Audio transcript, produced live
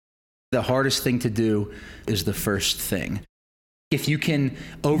The hardest thing to do is the first thing. If you can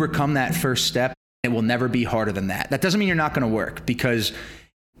overcome that first step, it will never be harder than that. That doesn't mean you're not going to work, because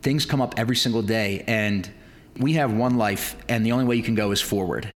things come up every single day and we have one life and the only way you can go is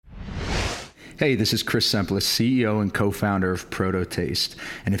forward. Hey, this is Chris Sempeles, CEO and co-founder of Proto Taste.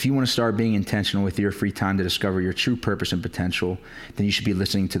 And if you want to start being intentional with your free time to discover your true purpose and potential, then you should be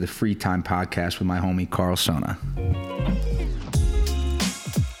listening to the Free Time Podcast with my homie, Carl Sona.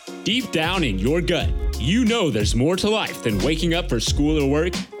 Deep down in your gut, you know there's more to life than waking up for school or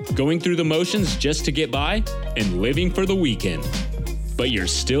work, going through the motions just to get by, and living for the weekend. But you're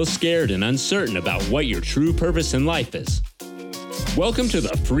still scared and uncertain about what your true purpose in life is. Welcome to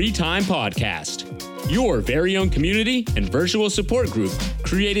the Free Time Podcast, your very own community and virtual support group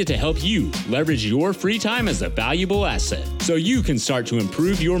created to help you leverage your free time as a valuable asset so you can start to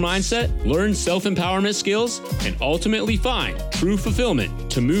improve your mindset, learn self-empowerment skills, and ultimately find true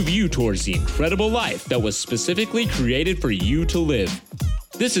fulfillment to move you towards the incredible life that was specifically created for you to live.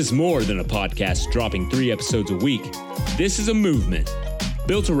 This is more than a podcast dropping 3 episodes a week. This is a movement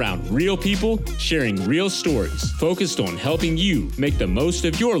built around real people, sharing real stories, focused on helping you make the most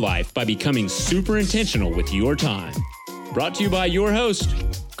of your life by becoming super intentional with your time. Brought to you by your host,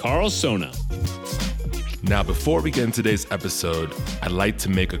 Carl Sona. Now, before we get into today's episode, I'd like to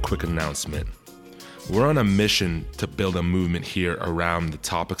make a quick announcement. We're on a mission to build a movement here around the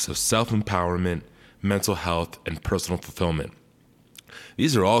topics of self-empowerment, mental health, and personal fulfillment.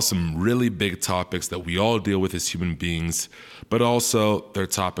 These are all some really big topics that we all deal with as human beings, but also they're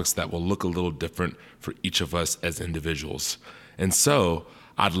topics that will look a little different for each of us as individuals. And so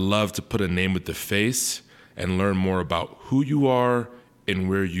I'd love to put a name with the face and learn more about who you are and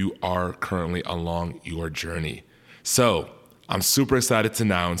where you are currently along your journey. So I'm super excited to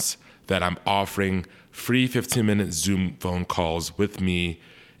announce that I'm offering free 15-minute Zoom phone calls with me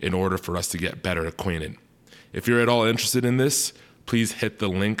in order for us to get better acquainted. If you're at all interested in this, please hit the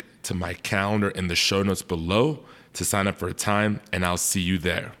link to my calendar in the show notes below to sign up for a time, and I'll see you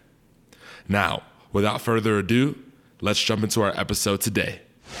there. Now, without further ado, let's jump into our episode today.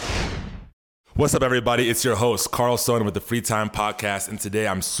 What's up, everybody? It's your host, Carl Sona with the Free Time Podcast, and today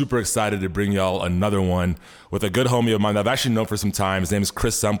I'm super excited to bring y'all another one with a good homie of mine that I've actually known for some time. His name is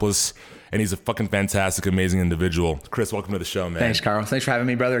Chris Sempeles, and he's a fucking fantastic, amazing individual. Chris, welcome to the show, man. Thanks, Carl. Thanks for having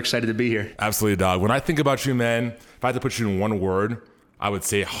me, brother. Excited to be here. Absolutely, dog. When I think about you, man, if I had to put you in one word, I would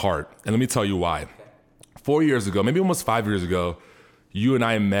say heart. And let me tell you why. 4 years ago, maybe almost 5 years ago, you and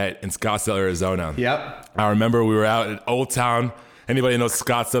I met in Scottsdale, Arizona. Yep. I remember we were out at Old Town. Anybody knows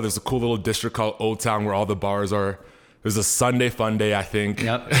Scottsdale? There's a cool little district called Old Town where all the bars are. It was a Sunday fun day, I think.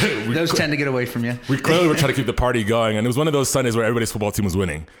 Yep. Those tend to get away from you. We clearly were trying to keep the party going, and it was one of those Sundays where everybody's football team was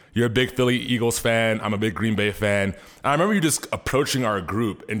winning. You're a big Philly Eagles fan. I'm a big Green Bay fan. And I remember you just approaching our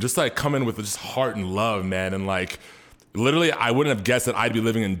group and just like coming with just heart and love, man. And like literally, I wouldn't have guessed that I'd be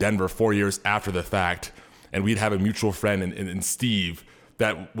living in Denver 4 years after the fact, and we'd have a mutual friend in Steve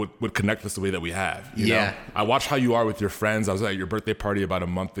that would connect us the way that we have. You know? I watched how you are with your friends. I was at your birthday party about a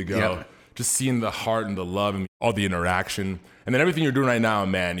month ago. Yep. Just seeing the heart and the love and all the interaction. And then everything you're doing right now,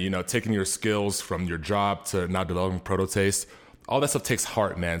 man, you know, taking your skills from your job to now developing Proto Taste, all that stuff takes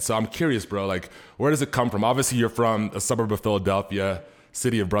heart, man. So I'm curious, bro, like, where does it come from? Obviously, you're from a suburb of Philadelphia,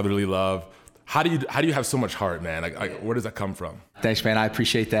 city of brotherly love. How do you have so much heart, man? Like, where does that come from? Thanks, man. I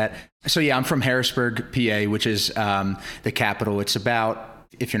appreciate that. So yeah, I'm from Harrisburg, PA, which is the capital. It's about,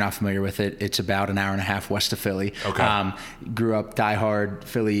 if you're not familiar with it, it's about an hour and a half west of Philly. Okay. Grew up diehard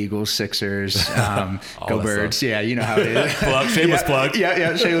Philly Eagles, Sixers, go Birds. Stuff. Yeah, you know how it is. Shameless plug.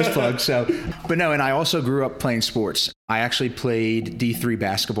 Yeah, shameless plug. So, but no, and I also grew up playing sports. I actually played D3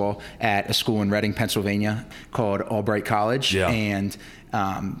 basketball at a school in Reading, Pennsylvania called Albright College. Yeah. And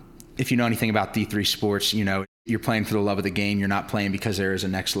if you know anything about D3 sports, you know, you're playing for the love of the game. You're not playing because there is a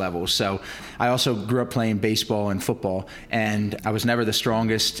next level. So I also grew up playing baseball and football, and I was never the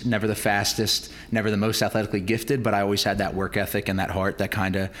strongest, never the fastest, never the most athletically gifted, but I always had that work ethic and that heart that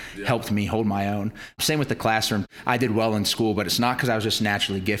kind of helped me hold my own. Same with the classroom. I did well in school, but it's not because I was just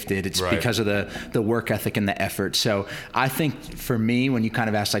naturally gifted. It's because of the work ethic and the effort. So I think for me, when you kind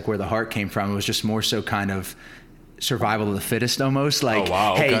of asked like where the heart came from, it was just more so kind of survival of the fittest almost. Like,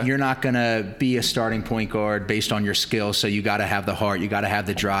 hey, you're not going to be a starting point guard based on your skills. So you got to have the heart, you got to have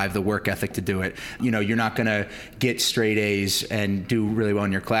the drive, the work ethic to do it. You know, you're not going to get straight A's and do really well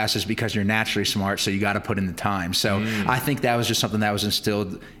in your classes because you're naturally smart. So you got to put in the time. So I think that was just something that was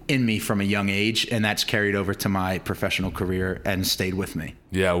instilled in me from a young age, and that's carried over to my professional career and stayed with me.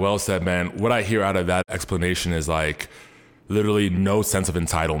 Yeah, well said, man. What I hear out of that explanation is like, literally no sense of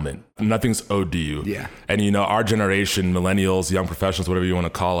entitlement. Nothing's owed to you. Yeah. And, you know, our generation, millennials, young professionals, whatever you want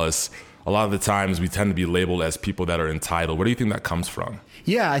to call us, a lot of the times we tend to be labeled as people that are entitled. Where do you think that comes from?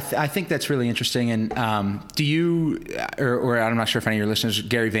 Yeah, I think that's really interesting. And do you, or I'm not sure if any of your listeners,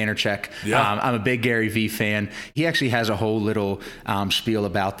 Gary Vaynerchuk, Yeah. I'm a big Gary V fan. He actually has a whole little spiel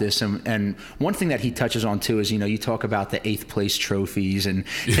about this. And one thing that he touches on too is, you know, you talk about the 8th place trophies and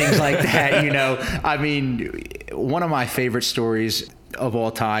things like that. You know, I mean, one of my favorite stories of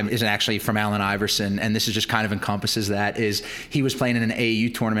all time isn't actually from Allen Iverson, and this is just kind of encompasses that, is he was playing in an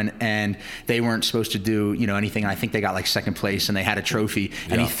AAU tournament and they weren't supposed to do, you know, anything. I think they got like 2nd place and they had a trophy,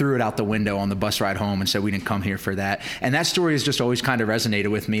 and he threw it out the window on the bus ride home and said, we didn't come here for that. And that story has just always kind of resonated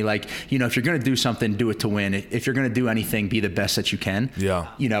with me. Like, you know, if you're going to do something, do it to win. If you're going to do anything, be the best that you can. Yeah.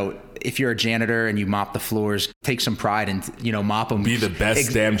 You know, if you're a janitor and you mop the floors, take some pride and, you know, mop them. Be the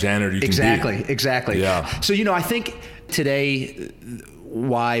best damn janitor you can be. Exactly. Yeah. So, you know, I think today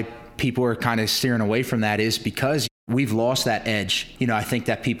why people are kind of steering away from that is because we've lost that edge. You know, I think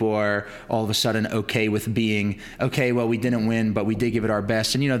that people are all of a sudden okay with being, okay, well, we didn't win, but we did give it our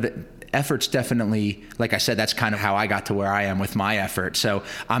best. And, you know, the effort's definitely, like I said, that's kind of how I got to where I am with my effort. So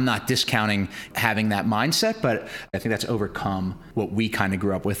I'm not discounting having that mindset, but I think that's overcome what we kind of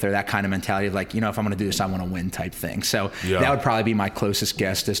grew up with, or that kind of mentality of like, you know, if I'm going to do this, I want to win type thing. So that would probably be my closest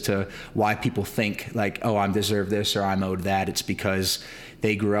guess as to why people think like, oh, I'm deserve this or I'm owed that. It's because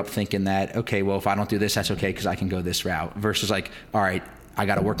they grew up thinking that, okay, well, if I don't do this, that's okay because I can go this route, versus like, all right, I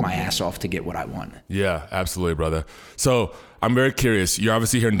got to work my ass off to get what I want. Yeah, absolutely, brother. So I'm very curious. You're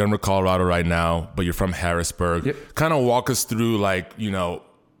obviously here in Denver, Colorado right now, but you're from Harrisburg. Yep. Kind of walk us through, like, you know,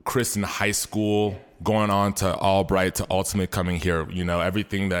 Chris in high school, going on to Albright, to ultimately coming here, you know,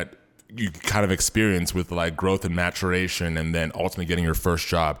 everything that you kind of experience with like growth and maturation, and then ultimately getting your first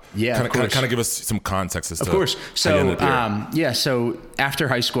job. Yeah, kind of give us some context as to. Of course. So, so after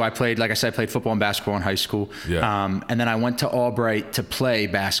high school, I played, like I said, I played football and basketball in high school. Yeah. And then I went to Albright to play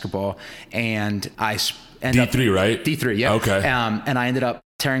basketball, and I ended D3, up, right? D3, yeah. Okay. And I ended up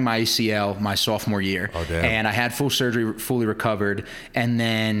tearing my ACL my sophomore year. Oh, damn. And I had full surgery, fully recovered. And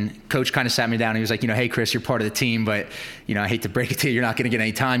then coach kind of sat me down and he was like, you know, hey, Chris, you're part of the team, but, you know, I hate to break it to you, you're not going to get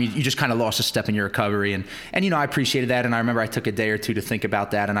any time. You just kind of lost a step in your recovery. And, you know, I appreciated that. And I remember I took a day or two to think about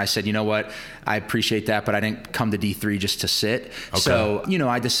that. And I said, you know what, I appreciate that, but I didn't come to D3 just to sit. Okay. So, you know,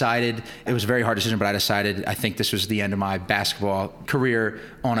 I decided, it was a very hard decision, but I decided I think this was the end of my basketball career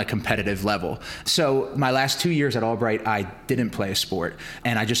on a competitive level. So my last 2 years at Albright, I didn't play a sport,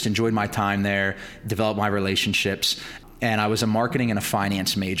 and I just enjoyed my time there, developed my relationships, and I was a marketing and a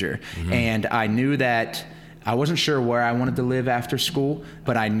finance major. Mm-hmm. And I knew that I wasn't sure where I wanted to live after school,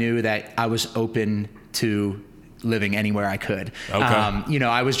 but I knew that I was open to living anywhere I could. Okay. You know,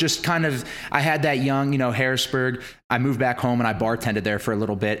 I was just kind of, I had that young, you know, Harrisburg. I moved back home and I bartended there for a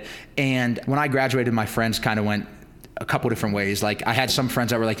little bit. And when I graduated, my friends kind of went a couple different ways. Like I had some friends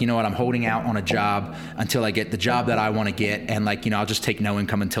that were like, you know what, I'm holding out on a job until I get the job that I want to get. And like, you know, I'll just take no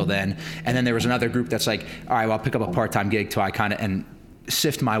income until then. And then there was another group that's like, all right, well, I'll pick up a part-time gig till I kind of, and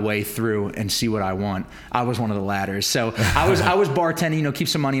sift my way through and see what I want. I was one of the ladders. So I was bartending, you know, keep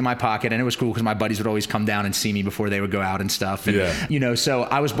some money in my pocket. And it was cool because my buddies would always come down and see me before they would go out and stuff. And, you know, so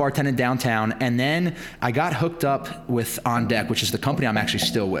I was bartending downtown, and then I got hooked up with On Deck, which is the company I'm actually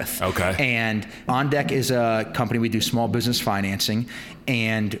still with. Okay. And On Deck is a company, we do small business financing,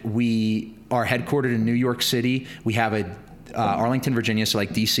 and we are headquartered in New York City. We have a Arlington, Virginia, so like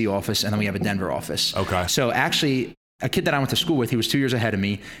DC office, and then we have a Denver office. Okay. So actually, a kid that I went to school with, he was 2 years ahead of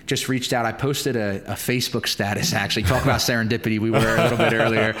me, just reached out. I posted a Facebook status, actually. Talk about serendipity. We were a little bit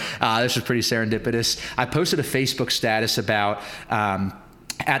earlier. This was pretty serendipitous. I posted a Facebook status about,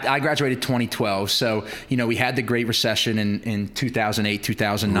 I graduated 2012. So, you know, we had the Great Recession in 2008,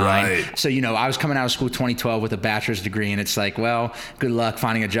 2009. Right. So, you know, I was coming out of school 2012 with a bachelor's degree, and it's like, well, good luck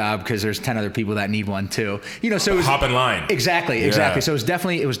finding a job because there's 10 other people that need one too. You know, so it was, hop in line. Exactly. So it was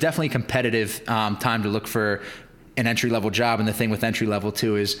definitely a competitive time to look for an entry-level job. And the thing with entry-level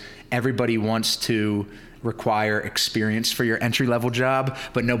too is everybody wants to require experience for your entry-level job,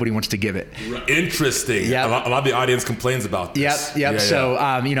 but nobody wants to give it. Interesting. Yep. A lot of the audience complains about this. Yep.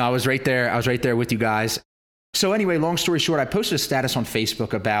 So, you know, I was right there with you guys. So anyway, long story short, I posted a status on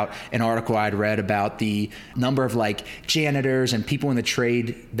Facebook about an article I'd read about the number of like janitors and people in the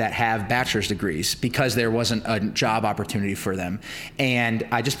trade that have bachelor's degrees because there wasn't a job opportunity for them. And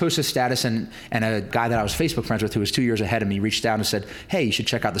I just posted a status, and a guy that I was Facebook friends with who was 2 years ahead of me reached out and said, hey, you should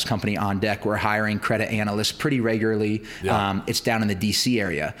check out this company On Deck. We're hiring credit analysts pretty regularly. Yeah. It's down in the DC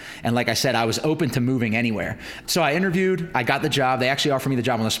area. And like I said, I was open to moving anywhere. So I interviewed, I got the job. They actually offered me the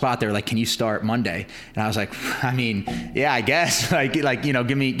job on the spot. They were like, can you start Monday? And I was like, I mean, yeah, I guess like,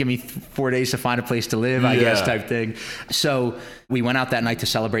 give me 4 days to find a place to live, I guess, type thing. So we went out that night to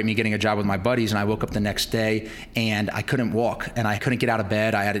celebrate me getting a job with my buddies, and I woke up the next day and I couldn't walk and I couldn't get out of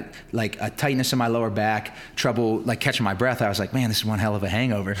bed. I had like a tightness in my lower back, trouble like catching my breath. I was like, man, this is one hell of a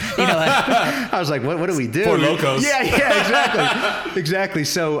hangover. I was like, what do we do? Four Locos. Yeah, exactly.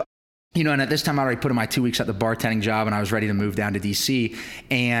 So, and at this time I already put in my 2 weeks at the bartending job, and I was ready to move down to DC,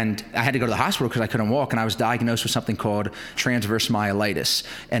 and I had to go to the hospital because I couldn't walk, and I was diagnosed with something called transverse myelitis,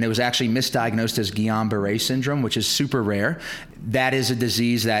 and it was actually misdiagnosed as Guillain-Barré syndrome, which is super rare. That is a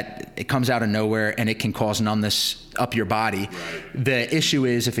disease that it comes out of nowhere and it can cause numbness up your body. Right. The issue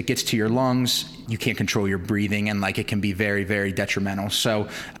is if it gets to your lungs, you can't control your breathing, and like it can be very, very detrimental. So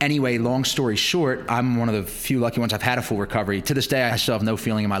anyway, long story short, I'm one of the few lucky ones. I've had a full recovery. To this day, I still have no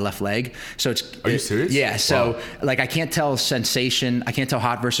feeling in my left leg. So Are you serious? Yeah. So wow. like I can't tell sensation. I can't tell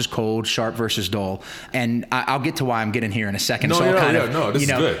hot versus cold, sharp versus dull. And I'll get to why I'm getting here in a second. This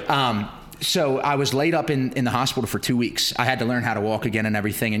is good. So I was laid up in the hospital for 2 weeks. I had to learn how to walk again and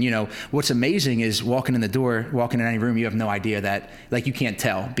everything. And what's amazing is walking in the door, walking in any room, you have no idea that, like, you can't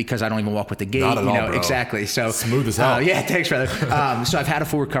tell because I don't even walk with the gait. Not at all, bro. Exactly. So smooth as hell. Yeah, thanks, brother. So I've had a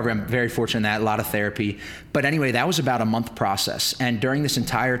full recovery. I'm very fortunate in that, a lot of therapy. But anyway, that was about a month process. And during this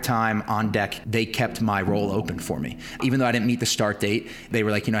entire time on deck, they kept my role open for me. Even though I didn't meet the start date, they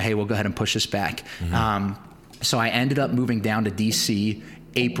were like, hey, we'll go ahead and push this back. Mm-hmm. So I ended up moving down to DC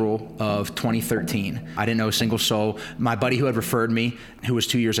April of 2013. I didn't know a single soul. My buddy who had referred me, who was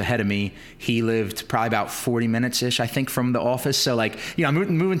 2 years ahead of me, he lived probably about 40 minutes-ish, I think, from the office. So like, I'm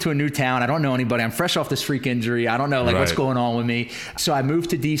moving to a new town. I don't know anybody. I'm fresh off this freak injury. I don't know what's going on with me. So I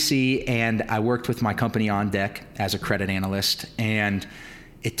moved to DC and I worked with my company On Deck as a credit analyst. And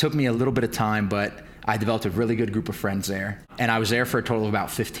it took me a little bit of time, but I developed a really good group of friends there. And I was there for a total of about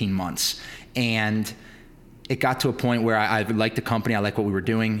 15 months. And it got to a point where I liked the company. I liked what we were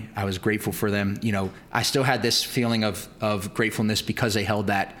doing. I was grateful for them. I still had this feeling of gratefulness because they held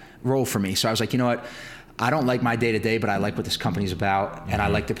that role for me. So I was like, you know what? I don't like my day-to-day, but I like what this company's about, and I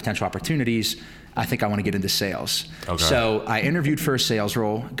like the potential opportunities. I think I want to get into sales. Okay. So I interviewed for a sales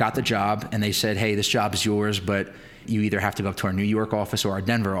role, got the job, and they said, hey, this job is yours, but you either have to go up to our New York office or our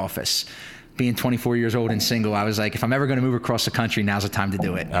Denver office. Being 24 years old and single, I was like, if I'm ever going to move across the country, now's the time to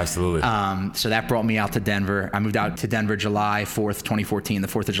do it. Absolutely. So that brought me out to Denver. I moved out to Denver July 4th, 2014, the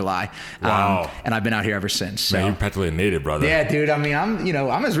 4th of July. Wow. And I've been out here ever since. So. Man, you're practically a native, brother. Yeah, dude. I mean,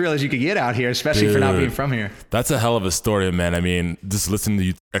 I'm as real as you could get out here, especially for not being from here. That's a hell of a story, man. I mean, just listening to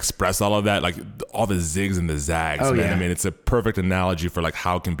you express all of that, like all the zigs and the zags, man. Yeah. I mean, it's a perfect analogy for like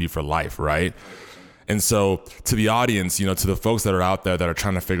how it can be for life, right? And so to the audience, to the folks that are out there that are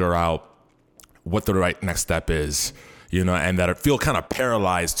trying to figure out what the right next step is, and that feel kind of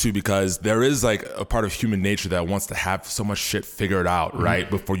paralyzed too, because there is like a part of human nature that wants to have so much shit figured out, right?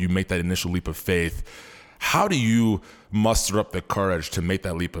 Before you make that initial leap of faith. How do you muster up the courage to make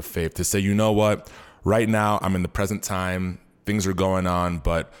that leap of faith, to say, you know what, right now I'm in the present time, things are going on,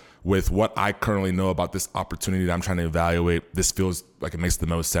 but with what I currently know about this opportunity that I'm trying to evaluate, this feels like it makes the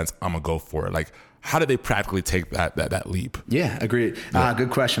most sense. I'm gonna go for it. Like, how do they practically take that leap? Yeah, agreed. Yeah. Good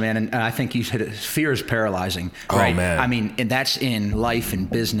question, man. And I think you hit it. Fear is paralyzing, right? Oh, man. I mean, and that's in life, in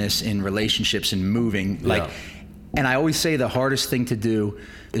business, in relationships, in moving. And I always say the hardest thing to do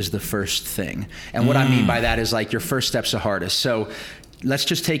is the first thing. And what I mean by that is like your first step's the hardest. So let's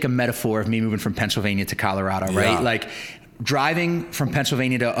just take a metaphor of me moving from Pennsylvania to Colorado, right? Yeah. Like, driving from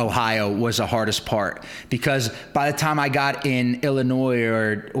Pennsylvania to Ohio was the hardest part, because by the time I got in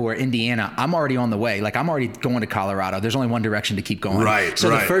Illinois or Indiana, I'm already on the way. Like, I'm already going to Colorado. There's only one direction to keep going. Right. So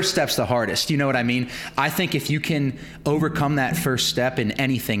the first step's the hardest. You know what I mean? I think if you can overcome that first step in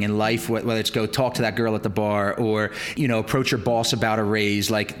anything in life, whether it's go talk to that girl at the bar or, approach your boss about a raise,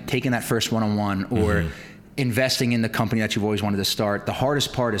 like taking that first one-on-one or investing in the company that you've always wanted to start, the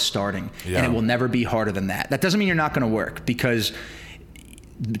hardest part is starting. Yeah. And it will never be harder than that. That doesn't mean you're not going to work, because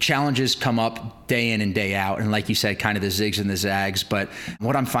the challenges come up day in and day out. And like you said, kind of the zigs and the zags. But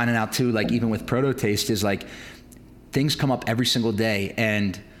what I'm finding out too, like even with Proto Taste, is like things come up every single day,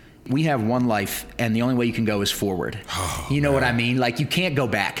 and we have one life, and the only way you can go is forward. You know what I mean? Like, you can't go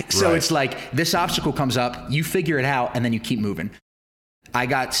back. So it's like this obstacle comes up, you figure it out, and then you keep moving. I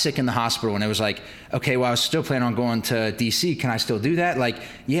got sick in the hospital, and it was like, okay, well, I was still planning on going to DC. Can I still do that? Like,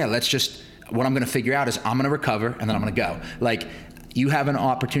 yeah, what I'm going to figure out is I'm going to recover, and then I'm going to go. Like, you have an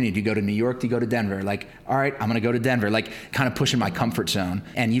opportunity to go to New York, to go to Denver. Like, all right, I'm going to go to Denver, like kind of pushing my comfort zone.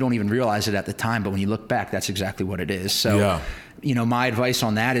 And you don't even realize it at the time, but when you look back, that's exactly what it is. So, my advice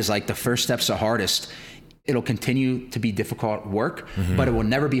on that is like the first step's the hardest. It'll continue to be difficult work, but it will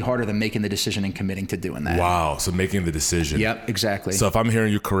never be harder than making the decision and committing to doing that. Wow. So making the decision. Yep, exactly. So if I'm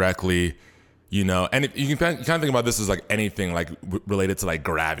hearing you correctly, you know, and you can kind of think about this as like anything like related to like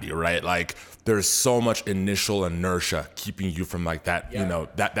gravity, right? Like there's so much initial inertia keeping you from like that, you know,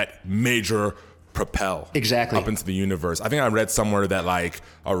 that major propel up into the universe. I think I read somewhere that like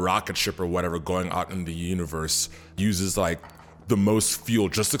a rocket ship or whatever going out in the universe uses like the most fuel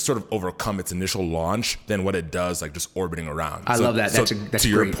just to sort of overcome its initial launch than what it does like just orbiting around. I love that. That's to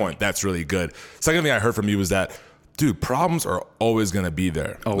your point, that's really good. Second thing I heard from you was that, dude, problems are always going to be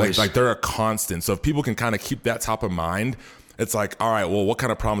there. Always. Like they're a constant. So if people can kind of keep that top of mind, it's like, all right, well, what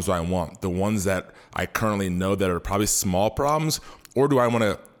kind of problems do I want? The ones that I currently know that are probably small problems, or do I want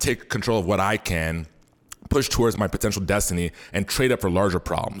to take control of what I can, push towards my potential destiny, and trade up for larger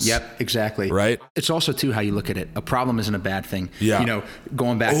problems? Yep, exactly. Right? It's also, too, how you look at it. A problem isn't a bad thing. Yeah. You know,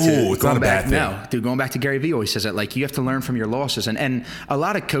 going back to Gary Vee always says that, like, you have to learn from your losses. And a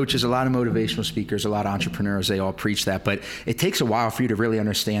lot of coaches, a lot of motivational speakers, a lot of entrepreneurs, they all preach that. But it takes a while for you to really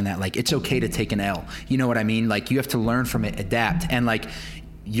understand that, like, it's okay to take an L. You know what I mean? Like, you have to learn from it, adapt. And, like,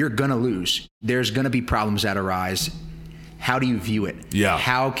 you're going to lose. There's going to be problems that arise. How do you view it? Yeah.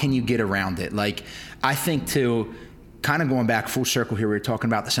 How can you get around it? Like, I think too, kind of going back full circle here, we were talking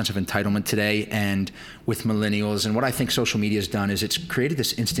about the sense of entitlement today and with millennials, and what I think social media has done is it's created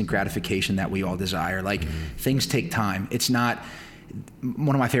this instant gratification that we all desire. Like things take time. It's not,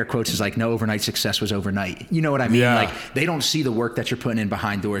 one of my favorite quotes is like, no overnight success was overnight. You know what I mean? Yeah. Like they don't see the work that you're putting in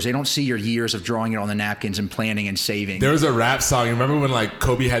behind doors. They don't see your years of drawing it on the napkins and planning and saving. There was a rap song. You remember when like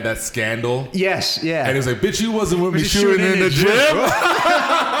Kobe had that scandal? Yes, yeah. And he was like, bitch, you wasn't with me shooting in the gym.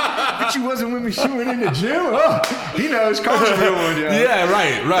 Bitch, you wasn't with me shooting in the gym. Oh, he knows. Carl's the real one, yeah. Yeah,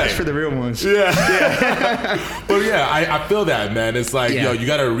 right. That's for the real ones. Yeah. But yeah, I feel that, man. It's like, Yeah. yo, you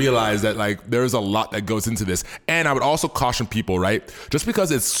got to realize that like there's a lot that goes into this. And I would also caution people, right? Just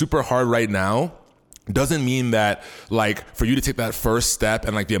because it's super hard right now doesn't mean that like for you to take that first step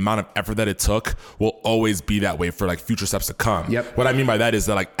and like the amount of effort that it took will always be that way for like future steps to come. Yep. What I mean by that is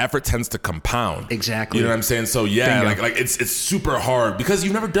that like effort tends to compound. Exactly. You know what I'm saying? So yeah, Bingo. like it's super hard because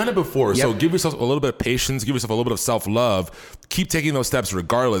you've never done it before. Yep. So give yourself a little bit of patience, give yourself a little bit of self-love. Keep taking those steps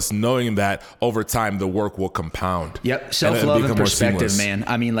regardless, knowing that over time the work will compound. Yep. Self-love and perspective, seamless. man.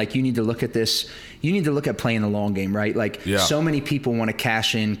 I mean, like you need to look at this. You need to look at playing the long game, right? Like so many people want to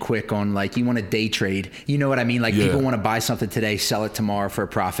cash in quick on like, you want to day trade. You know what I mean? Like people want to buy something today, sell it tomorrow for a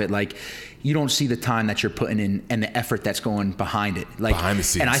profit. Like you don't see the time that you're putting in and the effort that's going behind it. Like behind the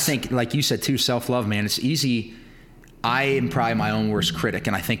scenes. And I think, like you said too, self-love, man, it's easy. I am probably my own worst critic,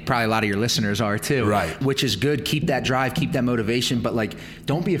 and I think probably a lot of your listeners are too. Right. Which is good. Keep that drive, keep that motivation, but like,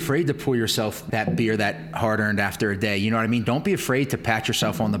 don't be afraid to pour yourself that beer that hard-earned after a day. You know what I mean? Don't be afraid to pat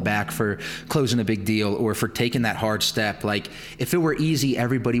yourself on the back for closing a big deal or for taking that hard step. Like, if it were easy,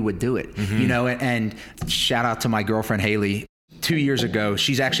 everybody would do it. You know, and shout out to my girlfriend, Haley. 2 years ago,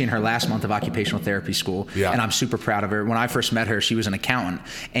 she's actually in her last month of occupational therapy school, and I'm super proud of her. When I first met her, she was an accountant,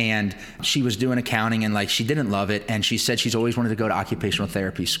 and she was doing accounting, and like she didn't love it, and she said she's always wanted to go to occupational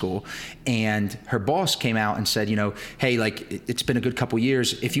therapy school. And her boss came out and said, you know, hey, like it's been a good couple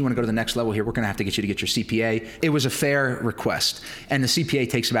years. If you want to go to the next level here, we're going to have to get you to get your CPA. It was a fair request, and the CPA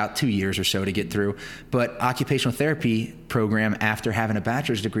takes about 2 years or so to get through. But occupational therapy program after having a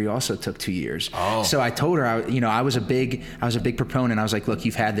bachelor's degree also took 2 years. So I told her, I was a big proponent. I was like, look,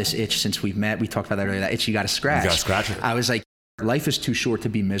 you've had this itch since we've met. We talked about that earlier. That itch you got to scratch. You got to scratch it. I was like, life is too short to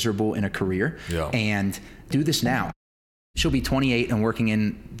be miserable in a career. And do this now. She'll be 28 and working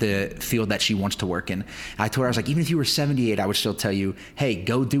in the field that she wants to work in. I told her, I was like, even if you were 78, I would still tell you, hey,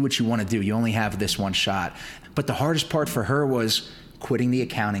 go do what you want to do. You only have this one shot. But the hardest part for her was quitting the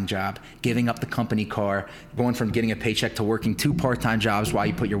accounting job, giving up the company car, going from getting a paycheck to working 2 part-time jobs while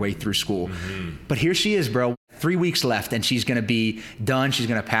you put your way through school. But here she is, bro. 3 weeks left and she's going to be done. She's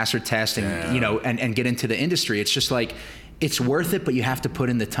going to pass her test and, you know, and get into the industry. It's just like, it's worth it, but you have to put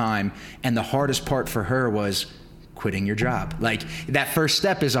in the time. And the hardest part for her was quitting your job. Like that first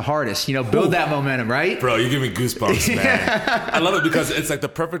step is the hardest, you know, build that momentum, right? Bro, you give me goosebumps, man. I love it because it's like the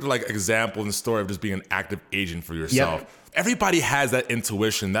perfect like example in the story of just being an active agent for yourself. Everybody has that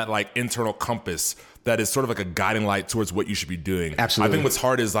intuition, that like internal compass that is sort of like a guiding light towards what you should be doing. Absolutely. I think what's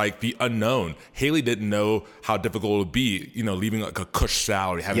hard is like the unknown. Haley didn't know how difficult it would be, you know, leaving like a cush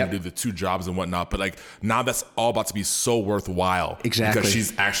salary, having to do the 2 jobs and whatnot. But like now that's all about to be so worthwhile. Exactly. Because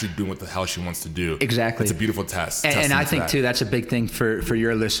she's actually doing what the hell she wants to do. Exactly. It's a beautiful test. And I think too, that's a big thing for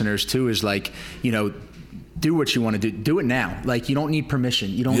your listeners too, is like, you know, do what you want to do. Do it now. Like you don't need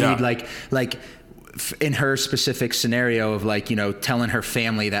permission. You don't need like in her specific scenario of like, telling her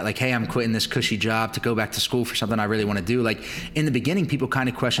family that like, hey, I'm quitting this cushy job to go back to school for something I really want to do. Like in the beginning, people kind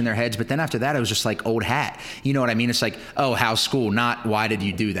of question their heads, but then after that, it was just like old hat. You know what I mean? It's like, oh, how's school? Not why did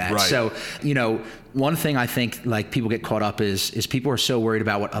you do that? Right. So, one thing I think like people get caught up is people are so worried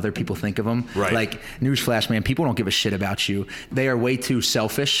about what other people think of them. Right. Like newsflash, man, people don't give a shit about you. They are way too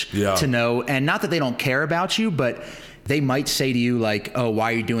selfish to know. And not that they don't care about you, but they might say to you like, oh,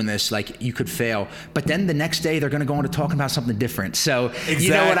 why are you doing this? Like you could fail. But then the next day they're going to go on to talk about something different. So exactly.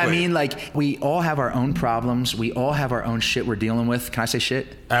 You know what I mean? Like we all have our own problems. We all have our own shit we're dealing with. Can I say shit?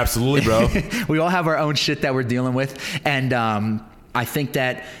 Absolutely, bro. We all have our own shit that we're dealing with. And I think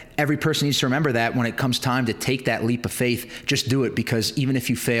that every person needs to remember that when it comes time to take that leap of faith, just do it, because even if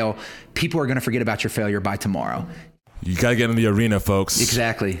you fail, people are going to forget about your failure by tomorrow. You got to get in the arena, folks.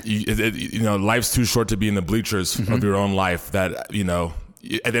 Exactly. Life's too short to be in the bleachers of your own life. That, at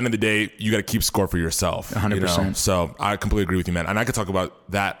the end of the day, you got to keep score for yourself. 100%. So I completely agree with you, man. And I could talk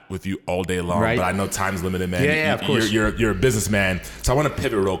about that with you all day long, right. But I know time's limited, man. Yeah, of course. You're a businessman. So I want to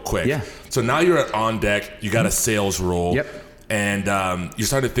pivot real quick. Yeah. So now you're at On Deck. You got a sales role. Yep. And you're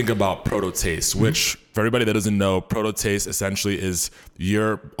starting to think about Prototaste, which for everybody that doesn't know, Prototaste essentially is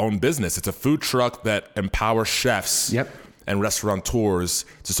your own business. It's a food truck that empowers chefs and restaurateurs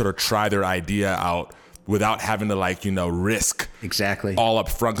to sort of try their idea out without having to risk all up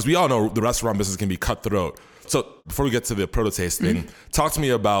front. Because we all know the restaurant business can be cutthroat. So before we get to the Prototaste thing, talk to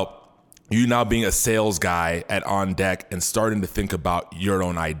me about you now being a sales guy at On Deck and starting to think about your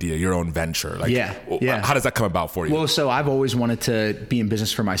own idea, your own venture. How does that come about for you? Well, so I've always wanted to be in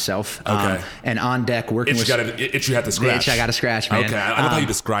business for myself. Okay. And On Deck working with... Itch you had to scratch. The itch I got to scratch, man. Okay, I love how you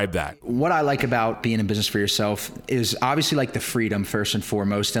describe that. What I like about being in business for yourself is obviously like the freedom first and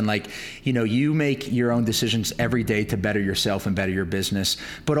foremost. And you make your own decisions every day to better yourself and better your business.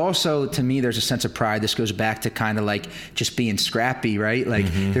 But also to me, there's a sense of pride. This goes back to kind of like just being scrappy, right?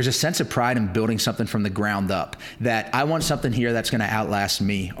 There's a sense of pride in building something from the ground up, that I want something here that's going to outlast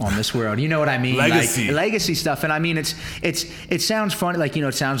me on this world. You know what I mean? Legacy stuff. And I mean, it sounds funny.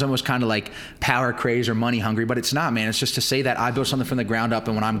 It sounds almost kind of like power craze or money hungry, but it's not, man. It's just to say that I built something from the ground up,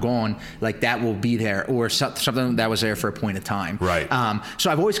 and when I'm gone, that will be there, or something that was there for a point of time. Right.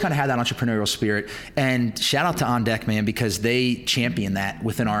 So I've always kind of had that entrepreneurial spirit, and shout out to On Deck, man, because they champion that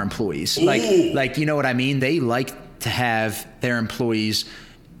within our employees. You know what I mean? They like to have their employees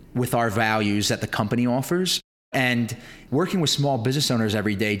with our values that the company offers. And working with small business owners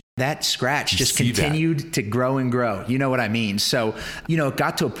every day, that scratch just continued to grow and grow. You know what I mean? So, it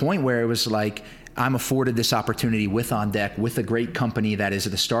got to a point where it was like, I'm afforded this opportunity with On Deck, with a great company that is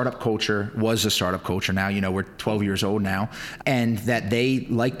the startup culture, was a startup culture. Now, we're 12 years old now, and that they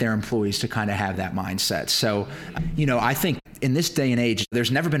like their employees to kind of have that mindset. So, I think in this day and age,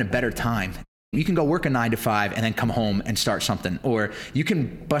 there's never been a better time. You can go work a 9 to 5 and then come home and start something, or you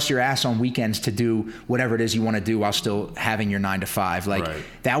can bust your ass on weekends to do whatever it is you want to do while still having your 9 to 5.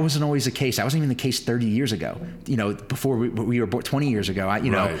 That wasn't always the case. That wasn't even the case 30 years ago. Before we were born, 20 years ago.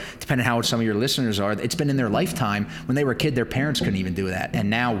 Depending how old some of your listeners are, it's been in their lifetime. When they were a kid, their parents couldn't even do that, and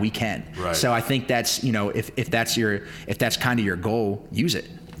now we can. Right. So I think that's if that's kind of your goal, use it.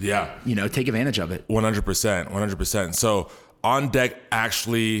 Yeah. Take advantage of it. 100%. So On Deck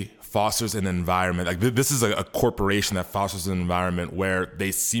actually fosters an environment, this is a corporation that fosters an environment where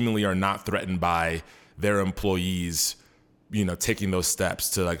they seemingly are not threatened by their employees taking those steps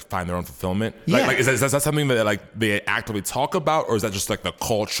to find their own fulfillment. Is that something that they actively talk about, or is that just the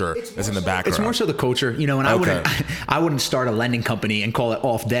culture that's in the background? It's more so the culture, and I wouldn't start a lending company and call it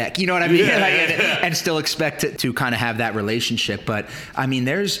Off Deck. You know what I mean? And still expect it to kind of have that relationship. But I mean,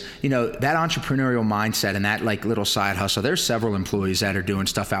 there's that entrepreneurial mindset and that little side hustle. There's several employees that are doing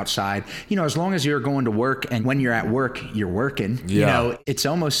stuff outside. As long as you're going to work, and when you're at work, you're working. It's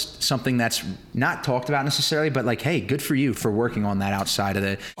almost something that's not talked about necessarily, but hey, good for you for working on that outside of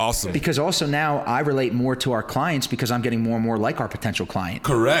the... Awesome. Because also now I relate more to our clients because I'm getting more and more like our potential client.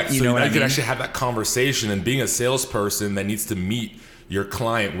 Correct. So you can actually have that conversation, and being a salesperson that needs to meet your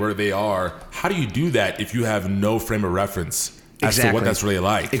client where they are, how do you do that if you have no frame of reference as to what that's really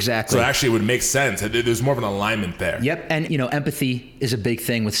like? Exactly. So actually it would make sense. There's more of an alignment there. Yep. And, empathy is a big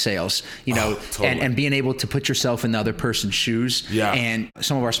thing with sales, totally. and being able to put yourself in the other person's shoes. Yeah. And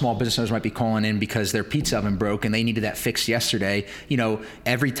some of our small business owners might be calling in because their pizza oven broke and they needed that fixed yesterday.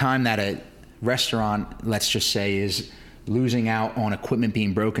 Every time that a restaurant, let's just say, is losing out on equipment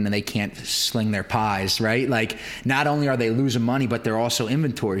being broken and they can't sling their pies, right? Like, not only are they losing money, but they're also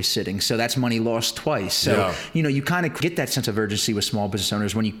inventory sitting. So that's money lost twice. So, you kind of get that sense of urgency with small business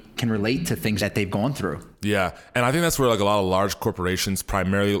owners when you can relate to things that they've gone through. Yeah. And I think that's where like a lot of large corporations,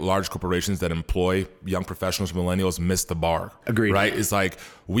 primarily large corporations that employ young professionals, millennials, miss the bar. Agreed. Right? It's like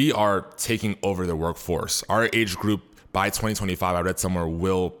we are taking over the workforce. Our age group by 2025, I read somewhere,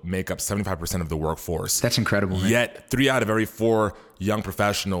 will make up 75% of the workforce. That's incredible, man. Yet 3 out of every 4 young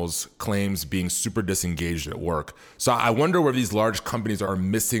professionals claims being super disengaged at work. So I wonder where these large companies are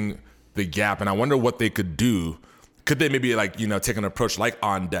missing the gap, and I wonder what they could do. Could they maybe take an approach like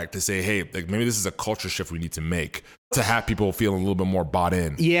On Deck to say, hey, like maybe this is a culture shift we need to make to have people feel a little bit more bought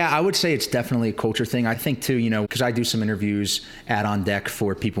in? Yeah, I would say it's definitely a culture thing. I think too, because I do some interviews at On Deck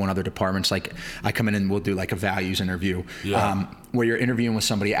for people in other departments. Like I come in and we'll do like a values interview where you're interviewing with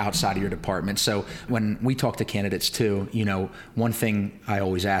somebody outside of your department. So when we talk to candidates too, one thing I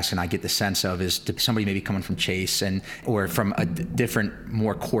always ask and I get the sense of is somebody maybe coming from Chase or from a different,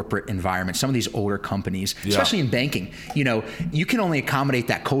 more corporate environment. Some of these older companies, especially in banking, you can only accommodate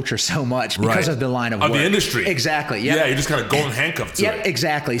that culture so much because of the line of work. The industry. Exactly. Yep. Yeah, you're just kind of going handcuffed to it.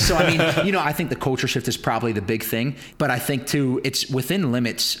 Exactly. So, I mean, I think the culture shift is probably the big thing, but I think too, it's within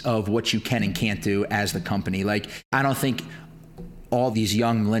limits of what you can and can't do as the company. Like, I don't think all these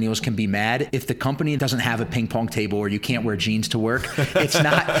young millennials can be mad if the company doesn't have a ping pong table or you can't wear jeans to work. It's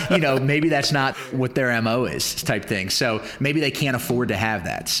not, maybe that's not what their MO is type thing. So maybe they can't afford to have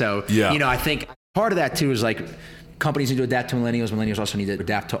that. So, I think part of that too is like companies need to adapt to millennials. Millennials also need to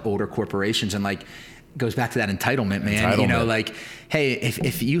adapt to older corporations, and like, goes back to that entitlement, man. Like, hey,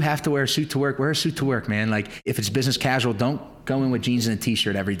 if you have to wear a suit to work, wear a suit to work, man. Like, if it's business casual, don't go in with jeans and a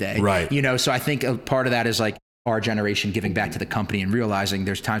t-shirt every day. Right. So I think a part of that is like our generation giving back to the company and realizing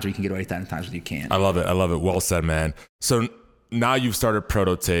there's times where you can get away with that and times where you can't. I love it. Well said, man. So now you've started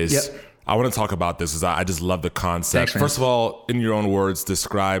Prototaste. Yep. I want to talk about this because I just love the concept. Thanks, first of all, in your own words,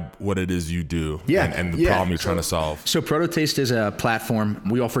 describe what it is you do and the problem you're trying to solve. So Prototaste is a platform.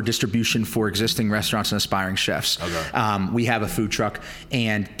 We offer distribution for existing restaurants and aspiring chefs. Okay. We have a food truck,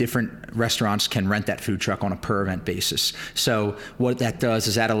 and different restaurants can rent that food truck on a per event basis. So what that does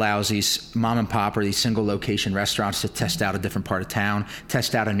is that allows these mom and pop or these single location restaurants to test out a different part of town,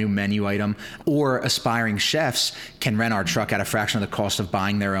 test out a new menu item, or aspiring chefs can rent our truck at a fraction of the cost of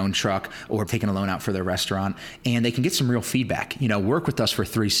buying their own truck or taking a loan out for their restaurant, and they can get some real feedback. Work with us for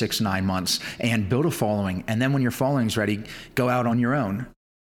 3, 6, 9 months and build a following. And then when your following's ready, go out on your own.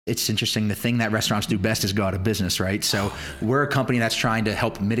 It's interesting. The thing that restaurants do best is go out of business, right? So we're a company that's trying to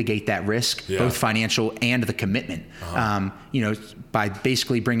help mitigate that risk, both financial and the commitment, by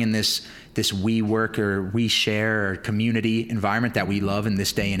basically bringing this we work or we share or community environment that we love in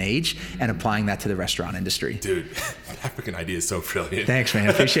this day and age and applying that to the restaurant industry. Dude, that freaking idea is so brilliant. Thanks, man.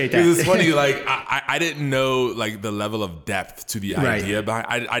 I appreciate that. It's funny, like I didn't know like the level of depth to the idea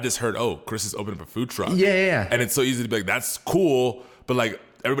behind. I just heard, Chris is opening up a food truck. Yeah. And it's so easy to be like, that's cool, but like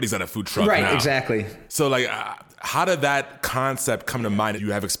everybody's at a food truck now. Right, exactly. So like, how did that concept come to mind? Do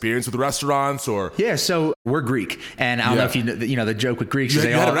you have experience with restaurants or? Yeah, so we're Greek, and I don't know if you know the joke with Greeks. You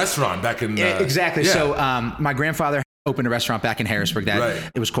had a restaurant back in. Exactly. Yeah. So my grandfather opened a restaurant back in Harrisburg.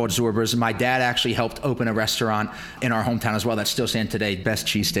 It was called Zorba's. My dad actually helped open a restaurant in our hometown as well that still stands today. Best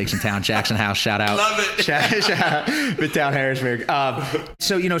cheesesteaks in town, Jackson House. Shout out. Love it. Shout out Midtown Harrisburg.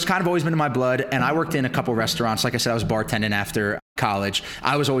 So it's kind of always been in my blood, and I worked in a couple restaurants. Like I said, I was bartending after college.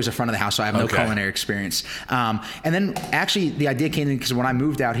 I was always the front of the house, so I have no culinary experience. And then actually the idea came in because when I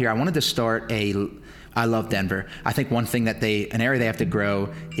moved out here, I wanted to start I love Denver. I think one thing that an area they have to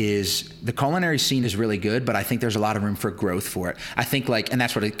grow is the culinary scene is really good, but I think there's a lot of room for growth for it. I think and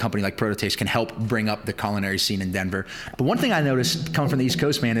that's what a company like Prototaste can help bring up the culinary scene in Denver. But one thing I noticed coming from the East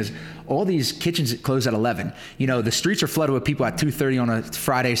Coast, man, is all these kitchens close at 11. The streets are flooded with people at 2:30 on a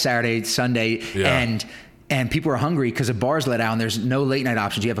Friday, Saturday, Sunday, and people are hungry because the bars let out and there's no late night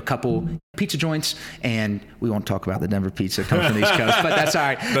options. You have a couple pizza joints, and we won't talk about the Denver pizza coming from the East Coast, but that's all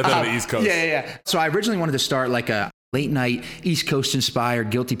right. But the East Coast. Yeah. So I originally wanted to start like a late night East Coast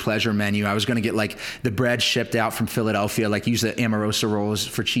inspired guilty pleasure menu. I was going to get like the bread shipped out from Philadelphia, like use the Amorosa rolls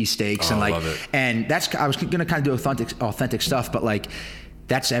for cheesesteaks, and I was going to kind of do authentic stuff, but like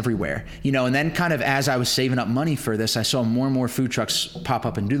that's everywhere, and then kind of as I was saving up money for this, I saw more and more food trucks pop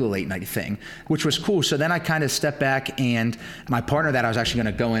up and do the late night thing, which was cool. So then I kind of stepped back, and my partner that I was actually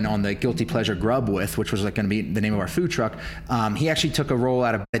going to go in on the Guilty Pleasure Grub with, which was like going to be the name of our food truck, he actually took a role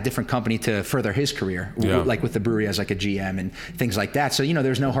at a different company to further his career, like with the brewery as like a GM and things like that. So,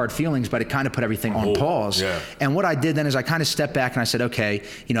 there's no hard feelings, but it kind of put everything on pause. Yeah. And what I did then is I kind of stepped back and I said, okay,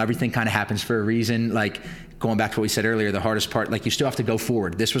 everything kind of happens for a reason. Like, going back to what we said earlier, the hardest part, like you still have to go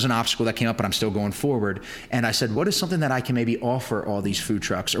forward. This was an obstacle that came up, but I'm still going forward. And I said, what is something that I can maybe offer all these food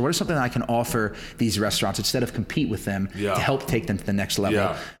trucks, or what is something that I can offer these restaurants instead of compete with them to help take them to the next level?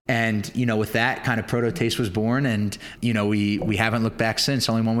 Yeah. And, with that kind of Proto-Taste was born, and, we haven't looked back since.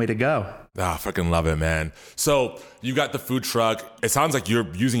 Only one way to go. I freaking love it, man. So you got the food truck. It sounds like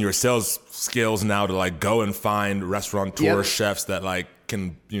you're using your sales skills now to like go and find restaurateur chefs that like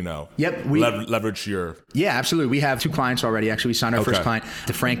can, leverage your... Yeah, absolutely. We have 2 clients already. Actually, we signed our first client,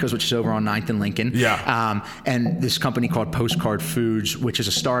 DeFranco's, which is over on 9th and Lincoln. Yeah. And this company called Postcard Foods, which is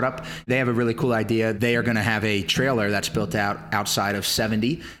a startup. They have a really cool idea. They are going to have a trailer that's built out outside of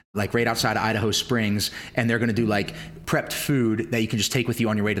 70, like right outside of Idaho Springs. And they're going to do like prepped food that you can just take with you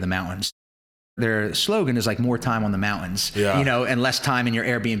on your way to the mountains. Their slogan is like more time on the mountains, and less time in your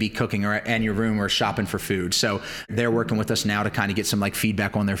Airbnb cooking and your room or shopping for food. So they're working with us now to kind of get some like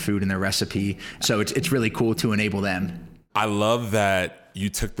feedback on their food and their recipe. So it's really cool to enable them. I love that you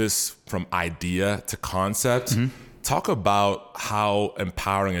took this from idea to concept. Mm-hmm. Talk about how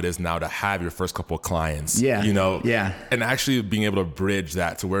empowering it is now to have your first couple of clients, and actually being able to bridge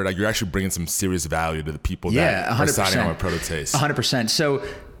that to where like you're actually bringing some serious value to the people that 100%. Are signing on with Proto-Taste. 100%. So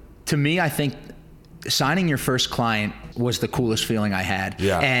to me, I think signing your first client was the coolest feeling I had.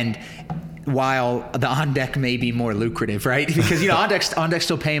 Yeah. And while the on deck may be more lucrative, right? Because on deck's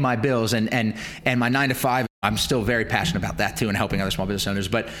still paying my bills and my 9 to 5, I'm still very passionate about that too and helping other small business owners.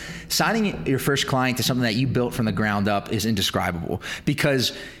 But signing your first client to something that you built from the ground up is indescribable,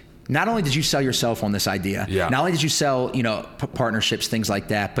 because not only did you sell yourself on this idea, not only did you sell, partnerships, things like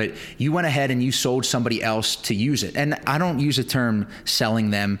that, but you went ahead and you sold somebody else to use it. And I don't use the term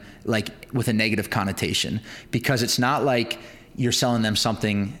selling them like with a negative connotation, because it's not like you're selling them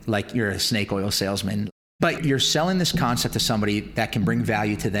something like you're a snake oil salesman. But you're selling this concept to somebody that can bring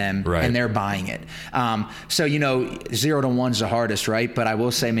value to them, and they're buying it. So, 0 to 1's the hardest, right? But I will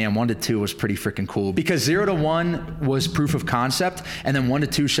say, man, 1 to 2 was pretty freaking cool, because 0 to 1 was proof of concept. And then 1 to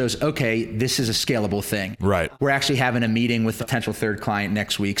 2 shows, okay, this is a scalable thing. Right. We're actually having a meeting with a potential third client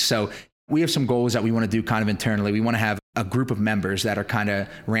next week. So we have some goals that we want to do kind of internally. We want to have a group of members that are kind of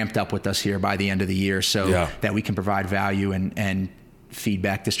ramped up with us here by the end of the year, so that we can provide value and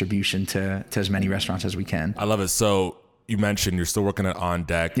feedback distribution to as many restaurants as we can. I love it. So you mentioned you're still working at On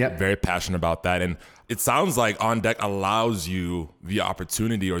Deck. Yep. Very passionate about that. And it sounds like On Deck allows you the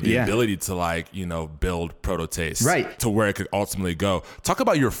opportunity or the ability to build Proto-Taste to where it could ultimately go. Talk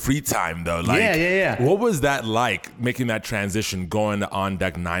about your free time though. What was that like, making that transition, going to On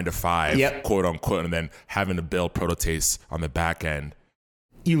Deck 9 to 5, quote unquote, and then having to build Proto-Taste on the back end?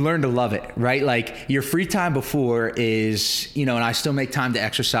 You learn to love it, right? Like your free time before is, and I still make time to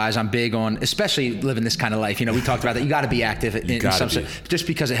exercise. I'm big on, especially living this kind of life. We talked about that. You got to be active in some sense, just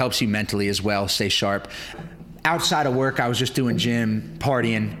because it helps you mentally as well, stay sharp. Outside of work, I was just doing gym,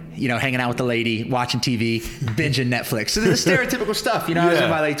 partying, hanging out with the lady, watching TV, binging Netflix. So the stereotypical stuff, I was in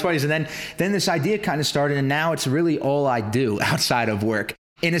my late 20s. And then this idea kind of started, and now it's really all I do outside of work.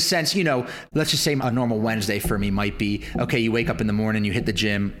 In a sense, let's just say a normal Wednesday for me might be, okay, you wake up in the morning, you hit the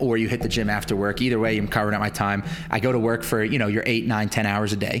gym, or you hit the gym after work. Either way, I'm covering up my time. I go to work for, your 8, 9, 10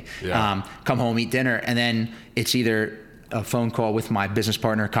 hours a day. Yeah. Come home, eat dinner, and then it's either a phone call with my business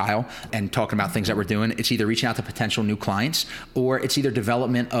partner, Kyle, and talking about things that we're doing. It's either reaching out to potential new clients, or it's either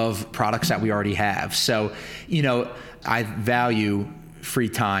development of products that we already have. So, I value free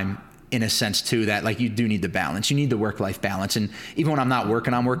time in a sense too, that like you do need the balance. You need the work-life balance. And even when I'm not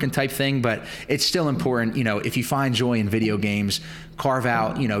working, I'm working type thing, but it's still important, if you find joy in video games, carve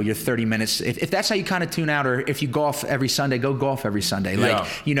out, your 30 minutes. If that's how you kind of tune out, or if you golf every Sunday, go golf every Sunday. Like,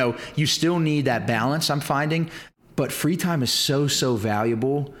 you still need that balance, I'm finding, but free time is so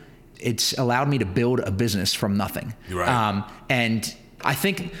valuable. It's allowed me to build a business from nothing. Right. And I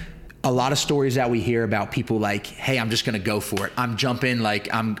think a lot of stories that we hear about people like, hey, I'm just going to go for it. I'm jumping,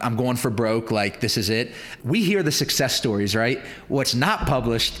 like I'm going for broke. Like this is it. We hear the success stories, right? What's not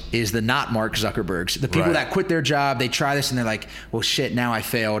published is the not Mark Zuckerbergs, the people that quit their job. They try this and they're like, well, shit, now I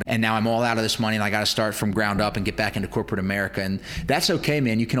failed. And now I'm all out of this money and I got to start from ground up and get back into corporate America. And that's okay,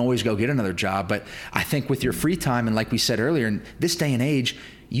 man. You can always go get another job. But I think with your free time, and like we said earlier, in this day and age,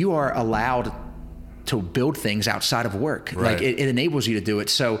 you are allowed to build things outside of work. Right. Like it enables you to do it.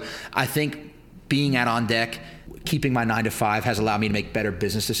 So I think being at On Deck, keeping my 9 to 5 has allowed me to make better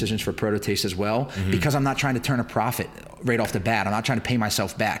business decisions for Proto-Taste as well, because I'm not trying to turn a profit right off the bat. I'm not trying to pay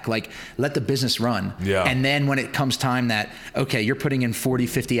myself back. Like, let the business run. Yeah. And then when it comes time that, okay, you're putting in 40,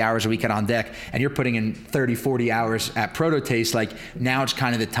 50 hours a week at On Deck, and you're putting in 30, 40 hours at Prototaste, like, now it's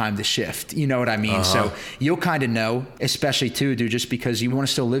kind of the time to shift. You know what I mean? So you'll kind of know, especially too, dude, just because you want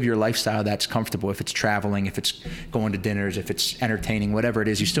to still live your lifestyle that's comfortable. If it's traveling, if it's going to dinners, if it's entertaining, whatever it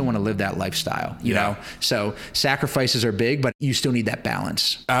is, you still want to live that lifestyle, you know? So sacrifices are big, but you still need that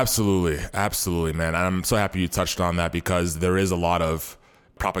balance. Absolutely, man. I'm so happy you touched on that, because there is a lot of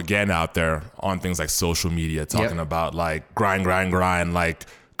propaganda out there on things like social media talking about like grind, like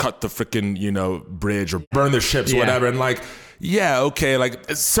cut the freaking, bridge or burn the ships, whatever. And like, okay, like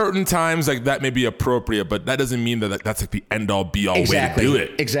at certain times like that may be appropriate, but that doesn't mean that that's like the end all be all way to do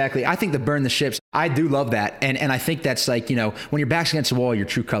it. Exactly. I think the burn the ships, I do love that. And I think that's like, when your back's against the wall, your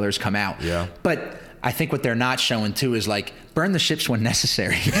true colors come out. Yeah. But I think what they're not showing too is like burn the ships when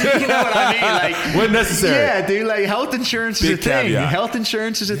necessary. You know what I mean? Like when necessary. Yeah, dude. Like health insurance is a thing. Caveat. Health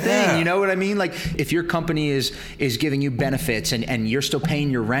insurance is a thing. You know what I mean? Like if your company is giving you benefits and you're still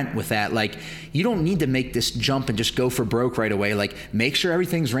paying your rent with that, like you don't need to make this jump and just go for broke right away. Like make sure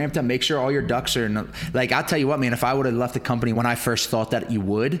everything's ramped up. Make sure all your ducks are like. I'll tell you what, man. If I would have left the company when I first thought that you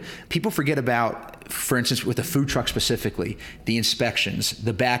would, people forget about, for instance, with a food truck specifically, the inspections,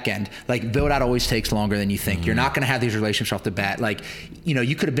 the back end, like build out always takes longer than you think. You're not going to have these relationships off the bat. Like,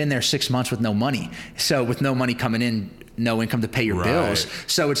 you could have been there 6 months with no money. So with no money coming in, no income to pay your bills.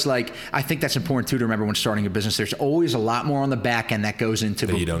 So it's like, I think that's important too to remember when starting a business. There's always a lot more on the back end that goes into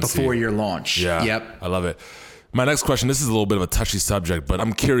before your launch. Yeah. Yep. I love it. My next question, this is a little bit of a touchy subject, but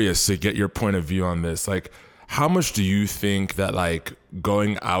I'm curious to get your point of view on this. Like, how much do you think that like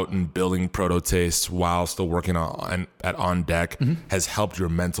going out and building Prototaste while still working at On Deck has helped your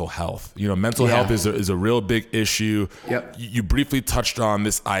mental health? Mental health is a real big issue. Yep. You briefly touched on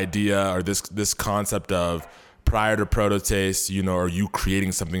this idea or this concept of prior to Prototaste, are you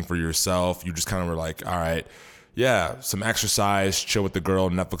creating something for yourself? You just kind of were like, all right, some exercise, chill with the girl,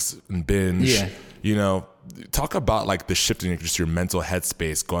 Netflix and binge. Yeah. Talk about like the shifting just your mental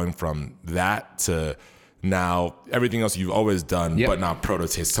headspace going from that to now everything else you've always done, but now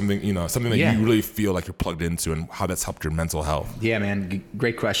Prototaste, something that you really feel like you're plugged into, and how that's helped your mental health. Yeah, man.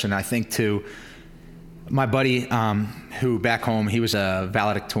 Great question. I think too, my buddy, who back home, he was a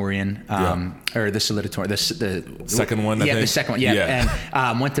valedictorian, or the salutatorian, the second one. The second one. Yeah.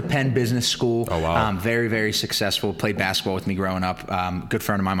 And went to Penn Business School. Oh, wow. Very, very successful. Played basketball with me growing up. Good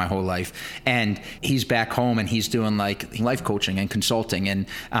friend of mine my whole life. And he's back home and he's doing like life coaching and consulting. And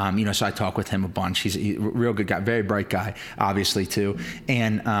so I talk with him a bunch. He's a real good guy, very bright guy, obviously too.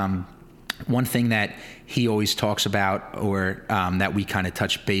 And one thing that he always talks about, or that we kind of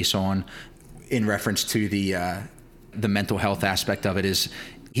touch base on, in reference to the mental health aspect of it, is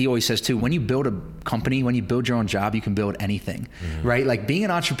he always says too, when you build a company, when you build your own job, you can build anything, right? Like being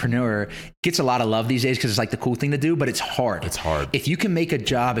an entrepreneur gets a lot of love these days because it's like the cool thing to do, but it's hard. It's hard. If you can make a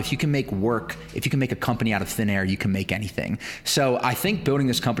job, if you can make work, if you can make a company out of thin air, you can make anything. So I think building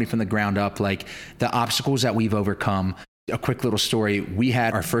this company from the ground up, like the obstacles that we've overcome. A quick little story. We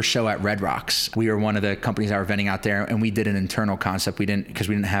had our first show at Red Rocks. We were one of the companies that were vending out there, and we did an internal concept. Because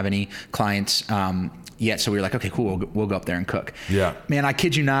we didn't have any clients yet. So we were like, okay, cool. We'll go up there and cook. Yeah. Man, I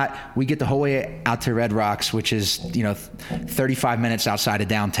kid you not. We get the whole way out to Red Rocks, which is, 35 minutes outside of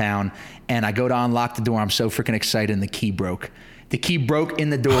downtown. And I go to unlock the door. I'm so freaking excited. And the key broke. The key broke in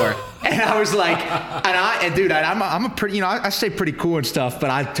the door. And I was like, I'm a pretty, I stay pretty cool and stuff, but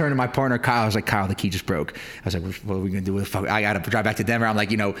I turned to my partner, Kyle. I was like, Kyle, the key just broke. I was like, what are we going to do with it? I got to drive back to Denver. I'm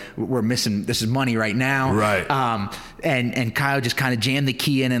like, we're missing, this is money right now. Right. And Kyle just kind of jammed the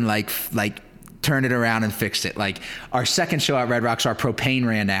key in and like turned it around and fixed it. Like our second show at Red Rocks, our propane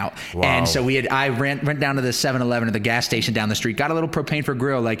ran out. Wow. And so I went down to the 7-Eleven or the gas station down the street, got a little propane for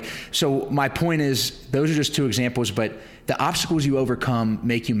grill. Like, so my point is, those are just two examples, but the obstacles you overcome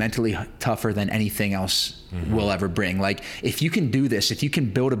make you mentally tougher than anything else will ever bring. Like if you can do this, if you can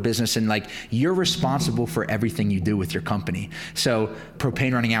build a business and like you're responsible for everything you do with your company. So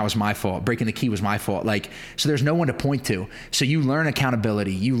propane running out was my fault. Breaking the key was my fault. Like, so there's no one to point to. So you learn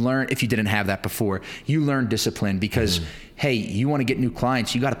accountability. You learn, if you didn't have that before, you learn discipline because hey, you want to get new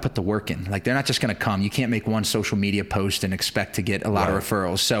clients, you got to put the work in. Like they're not just going to come. You can't make one social media post and expect to get a lot of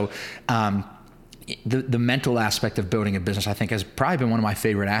referrals. So, the mental aspect of building a business, I think, has probably been one of my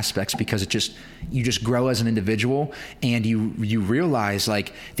favorite aspects because you just grow as an individual and you realize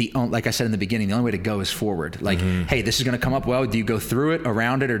like I said in the beginning, the only way to go is forward. Like, hey, this is going to come up. Well, do you go through it,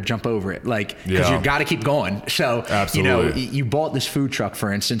 around it, or jump over it? Like, because you got to keep going. So, absolutely. You bought this food truck,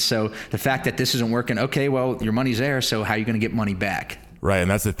 for instance. So the fact that this isn't working, okay, well, your money's there. So how are you going to get money back? Right,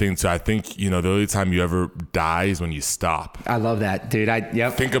 and that's the thing too. I think, the only time you ever die is when you stop. I love that, dude.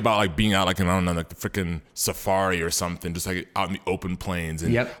 Think about like being out like, I don't know, like the freaking safari or something, just like out in the open plains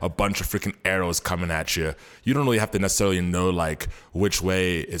and a bunch of freaking arrows coming at you. You don't really have to necessarily know like which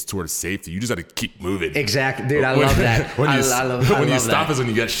way is towards safety. You just got to keep moving. Exactly, dude. I love that. When you stop is when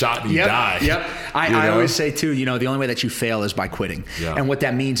you get shot and you die. Yep. I always say too, the only way that you fail is by quitting. Yeah. And what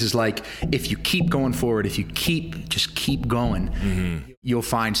that means is like, if you keep going forward, if you just keep going, you'll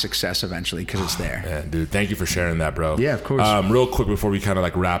find success eventually because it's there. Man, dude, thank you for sharing that, bro. Yeah, of course. Real quick before we kind of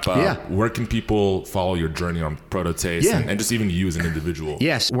like wrap up, where can people follow your journey on Prototaste and just even you as an individual?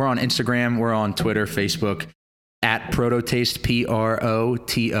 Yes, we're on Instagram, we're on Twitter, Facebook, at Prototaste, Proto,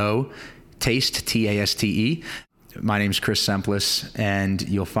 Taste, Taste. My name's Chris Sempeles, and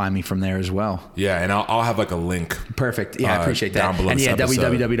you'll find me from there as well. Yeah, and I'll have like a link. Perfect. Yeah, I appreciate that. Down below and this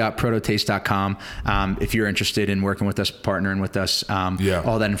episode. www.prototaste.com. If you're interested in working with us, partnering with us,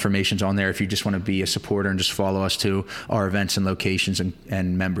 all that information's on there. If you just want to be a supporter and just follow us to our events and locations,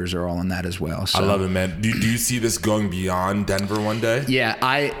 and members are all on that as well. So, I love it, man. Do you see this going beyond Denver one day? Yeah,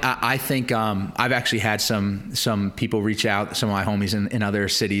 I think I've actually had some people reach out, some of my homies in other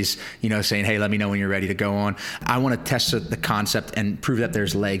cities, saying, hey, let me know when you're ready to go on. I want to test the concept and prove that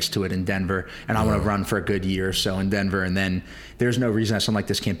there's legs to it in Denver, and I want to run for a good year or so in Denver, and then there's no reason that something like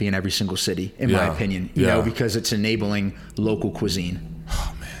this can't be in every single city, in my opinion, because it's enabling local cuisine.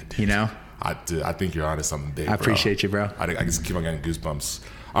 Oh man, dude. I think you're onto something big. I appreciate you, bro. I just keep on getting goosebumps.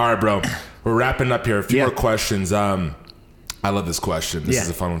 All right, bro, we're wrapping up here. A few more questions. I love this question. This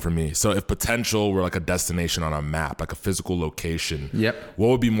is a fun one for me. So if potential were like a destination on a map, like a physical location, what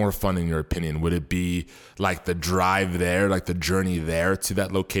would be more fun in your opinion? Would it be like the drive there, like the journey there to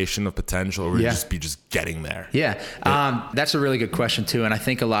that location of potential, or would it just be getting there? That's a really good question too. And I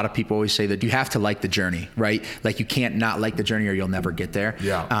think a lot of people always say that you have to like the journey, right? Like you can't not like the journey or you'll never get there.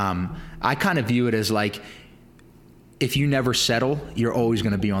 I kind of view it as like, if you never settle, you're always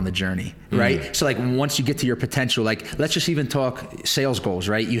going to be on the journey, right? So like once you get to your potential, like let's just even talk sales goals,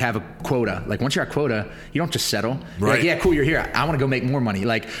 right? You have a quota. Like once you're at quota, you don't just settle. Right. Like, yeah, cool, you're here. I want to go make more money.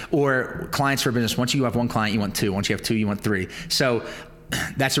 Like, or clients for business. Once you have one client, you want two. Once you have two, you want three. So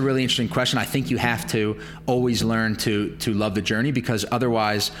that's a really interesting question. I think you have to always learn to love the journey, because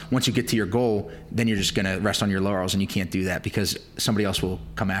otherwise, once you get to your goal, then you're just going to rest on your laurels, and you can't do that because somebody else will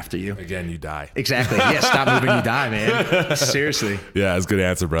come after you. Again, you die. Exactly. Yeah, stop moving, you die, man. Seriously. Yeah, that's a good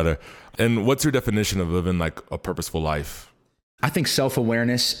answer, brother. And what's your definition of living like a purposeful life? I think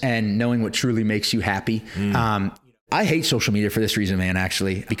self-awareness and knowing what truly makes you happy. I hate social media for this reason, man,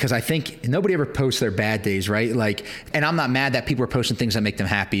 actually, because I think nobody ever posts their bad days, right? Like, and I'm not mad that people are posting things that make them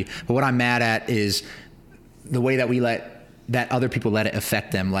happy, but what I'm mad at is the way that other people let it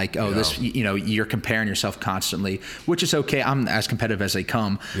affect them. Like, this, you're comparing yourself constantly, which is okay. I'm as competitive as they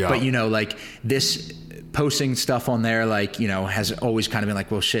come, but like this posting stuff on there, like, has always kind of been like,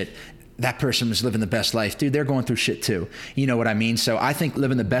 well, shit, that person was living the best life. Dude, they're going through shit too. You know what I mean? So I think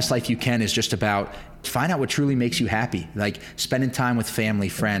living the best life you can is just about find out what truly makes you happy. Like spending time with family,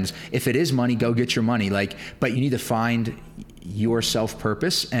 friends. If it is money, go get your money. Like, but you need to find your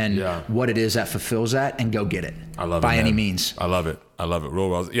self-purpose and what it is that fulfills that, and go get it. I love it, by any means. I love it. Real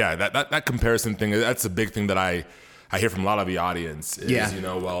well. Yeah, that comparison thing, that's a big thing that I hear from a lot of the audience is,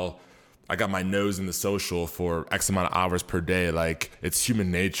 I got my nose in the social for X amount of hours per day. Like, it's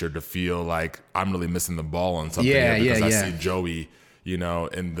human nature to feel like I'm really missing the ball on something because I see Joey,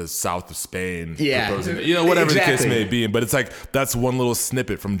 in the south of Spain, proposing, whatever the case may be. But it's like, that's one little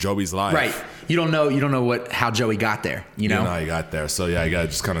snippet from Joey's life. Right. You don't know how Joey got there, You don't know how he got there. So yeah, you got to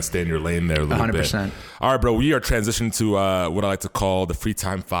just kind of stay in your lane there a little 100%. bit. All right, bro, we are transitioning to what I like to call the Free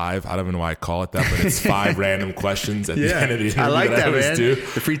Time 5. I don't even know why I call it that, but it's 5 random questions at the end of the interview. I like that, man. The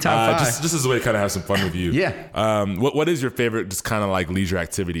Free Time 5. Just as a way to kind of have some fun with you. Yeah. What is your favorite just kind of like leisure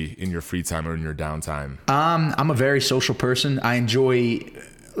activity in your free time or in your downtime? I'm a very social person. I enjoy,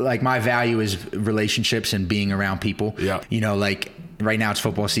 like, my value is relationships and being around people. Yeah. Like right now it's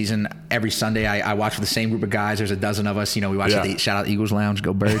football season. Every Sunday I watch with the same group of guys. There's a dozen of us. We watch at the shout out Eagles Lounge,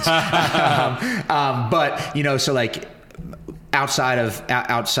 go Birds. But so like outside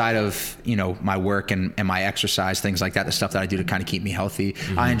of my work and my exercise, things like that, the stuff that I do to kind of keep me healthy,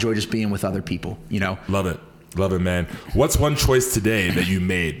 I enjoy just being with other people. Love it, man. What's one choice today that you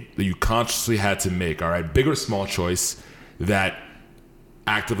made that you consciously had to make? All right, big or small choice that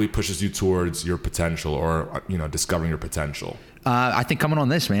actively pushes you towards your potential or, discovering your potential? I think coming on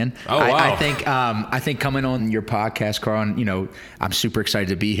this, man. Oh, wow. I think coming on your podcast, Carl, and, I'm super excited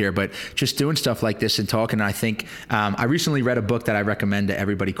to be here, but just doing stuff like this and talking. I think I recently read a book that I recommend to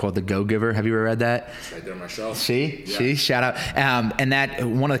everybody called The Go-Giver. Have you ever read that? It's right there on my shelf. See, shout out. And that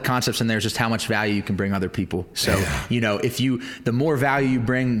one of the concepts in there is just how much value you can bring other people. So, the more value you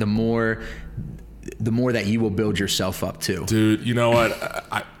bring, the more that you will build yourself up too. Dude, you know what?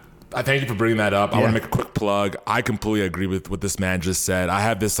 I thank you for bringing that up. I want to make a quick plug. I completely agree with what this man just said. I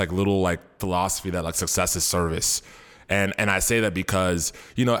have this little philosophy that success is service. And I say that because,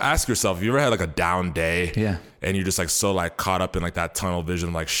 ask yourself, have you ever had a down day? Yeah. And you're just so caught up in that tunnel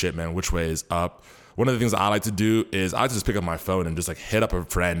vision, shit, man, which way is up? One of the things I like to do is I just pick up my phone and just like hit up a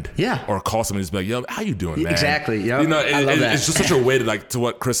friend, or call somebody and just be like, yo, how you doing, man? Exactly. Yep. You know, I love that. It's just such a way to like, to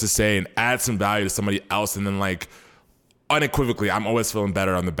what Chris is saying, add some value to somebody else, and then like unequivocally, I'm always feeling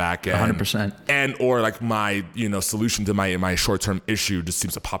better on the back end. 100%. And or like my, you know, solution to my short-term issue just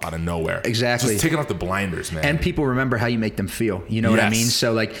seems to pop out of nowhere. Exactly. Just taking off the blinders, man. And people remember how you make them feel. You know what I mean?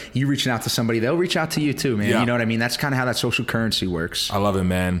 So like you reaching out to somebody, they'll reach out to you too, man. You know what I mean? That's kind of how that social currency works. I love it,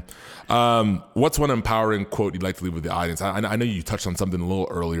 man. What's one empowering quote you'd like to leave with the audience? I know you touched on something a little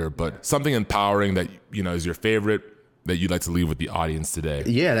earlier, but something empowering that, you know, is your favorite that you'd like to leave with the audience today?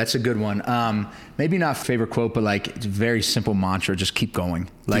 Yeah, that's a good one. Maybe not favorite quote, but like it's a very simple mantra. Just keep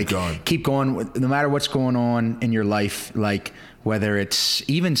going. Like keep going. No matter what's going on in your life, like whether it's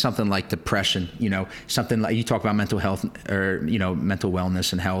even something like depression, you know, something like you talk about mental health or, you know, mental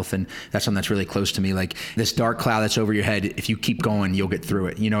wellness and health. And that's something that's really close to me. Like this dark cloud that's over your head, if you keep going, you'll get through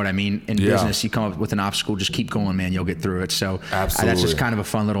it. You know what I mean? In business, you come up with an obstacle, just keep going, man, you'll get through it. So that's just kind of a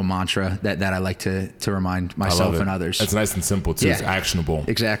fun little mantra that I like to remind myself and others. It's nice and simple too. It's actionable.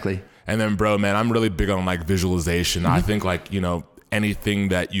 Exactly. And then, bro, man, I'm really big on like visualization. I think like, you know, anything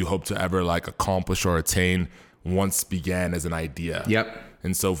that you hope to ever like accomplish or attain once began as an idea.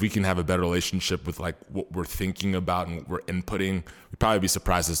 And so if we can have a better relationship with like what we're thinking about and what we're inputting, we'd probably be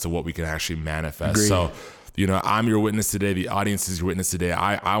surprised as to what we can actually manifest. Agreed. So, you know, I'm your witness today. The audience is your witness today.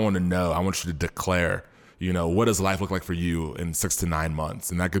 I want to know, I want you to declare, you know, what does life look like for you in 6 to 9 months?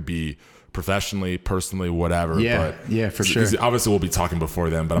 And that could be professionally, personally, whatever. But for sure. Obviously we'll be talking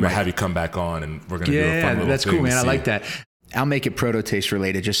before then, but I'm gonna have you come back on and we're gonna do a fun little that's thing. Cool, man. I like that. I'll make it proto taste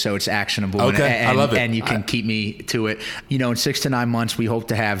related just so it's actionable. Okay, I love it. And you can keep me to it. You know, in 6 to 9 months, we hope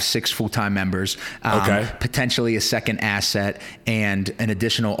to have 6 full-time members, potentially a second asset, and an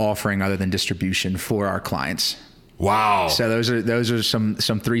additional offering other than distribution for our clients. Wow. So those are some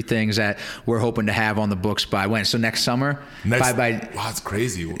 3 things that we're hoping to have on the books by when? So next summer? Wow, that's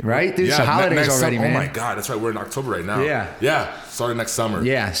crazy. Right? Dude, so holidays already, man. Oh my God, that's right. We're in October right now. Yeah. Starting next summer.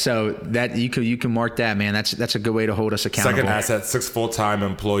 Yeah. So that you can mark that, man. That's a good way to hold us accountable. Second asset, 6 full-time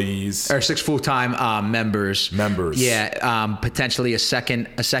employees. Or 6 full-time members. Yeah. Potentially a second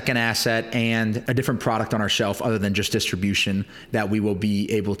asset and a different product on our shelf other than just distribution that we will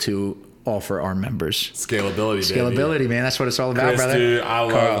be able to offer our members. Scalability, baby. Man. That's what it's all about, Chris, brother. Dude,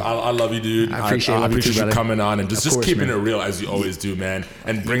 I love you, dude. I appreciate you coming on and just keeping it real as you always do, man,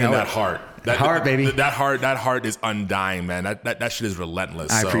 and bringing that heart. That heart, baby. That heart is undying, man. That shit is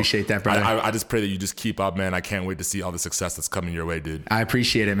relentless. I appreciate that, brother. I just pray that you just keep up, man. I can't wait to see all the success that's coming your way, dude. I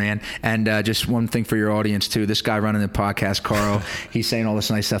appreciate it, man. And just one thing for your audience too. This guy running the podcast, Carl, he's saying all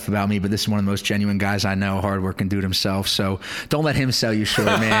this nice stuff about me, but this is one of the most genuine guys I know, hardworking dude himself. So don't let him sell you short,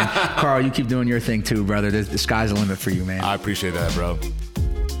 man. Carl, you keep doing your thing too, brother. The sky's the limit for you, man. I appreciate that, bro.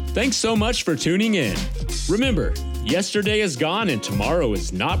 Thanks so much for tuning in. Remember, yesterday is gone and tomorrow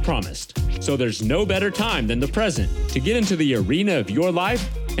is not promised. So there's no better time than the present to get into the arena of your life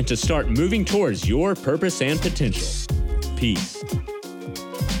and to start moving towards your purpose and potential. Peace.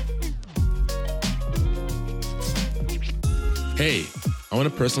 Hey, I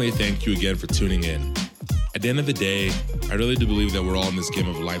want to personally thank you again for tuning in. At the end of the day, I really do believe that we're all in this game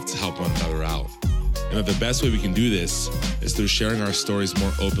of life to help one another out. And that the best way we can do this is through sharing our stories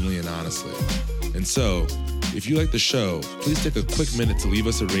more openly and honestly. And so, if you like the show, please take a quick minute to leave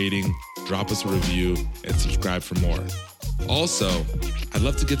us a rating, drop us a review, and subscribe for more. Also, I'd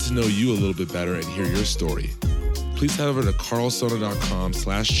love to get to know you a little bit better and hear your story. Please head over to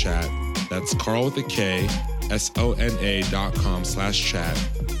carlsona.com/chat. That's Carl with a K, SONA.com/chat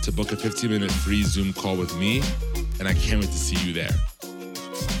to book a 15-minute free Zoom call with me, and I can't wait to see you there.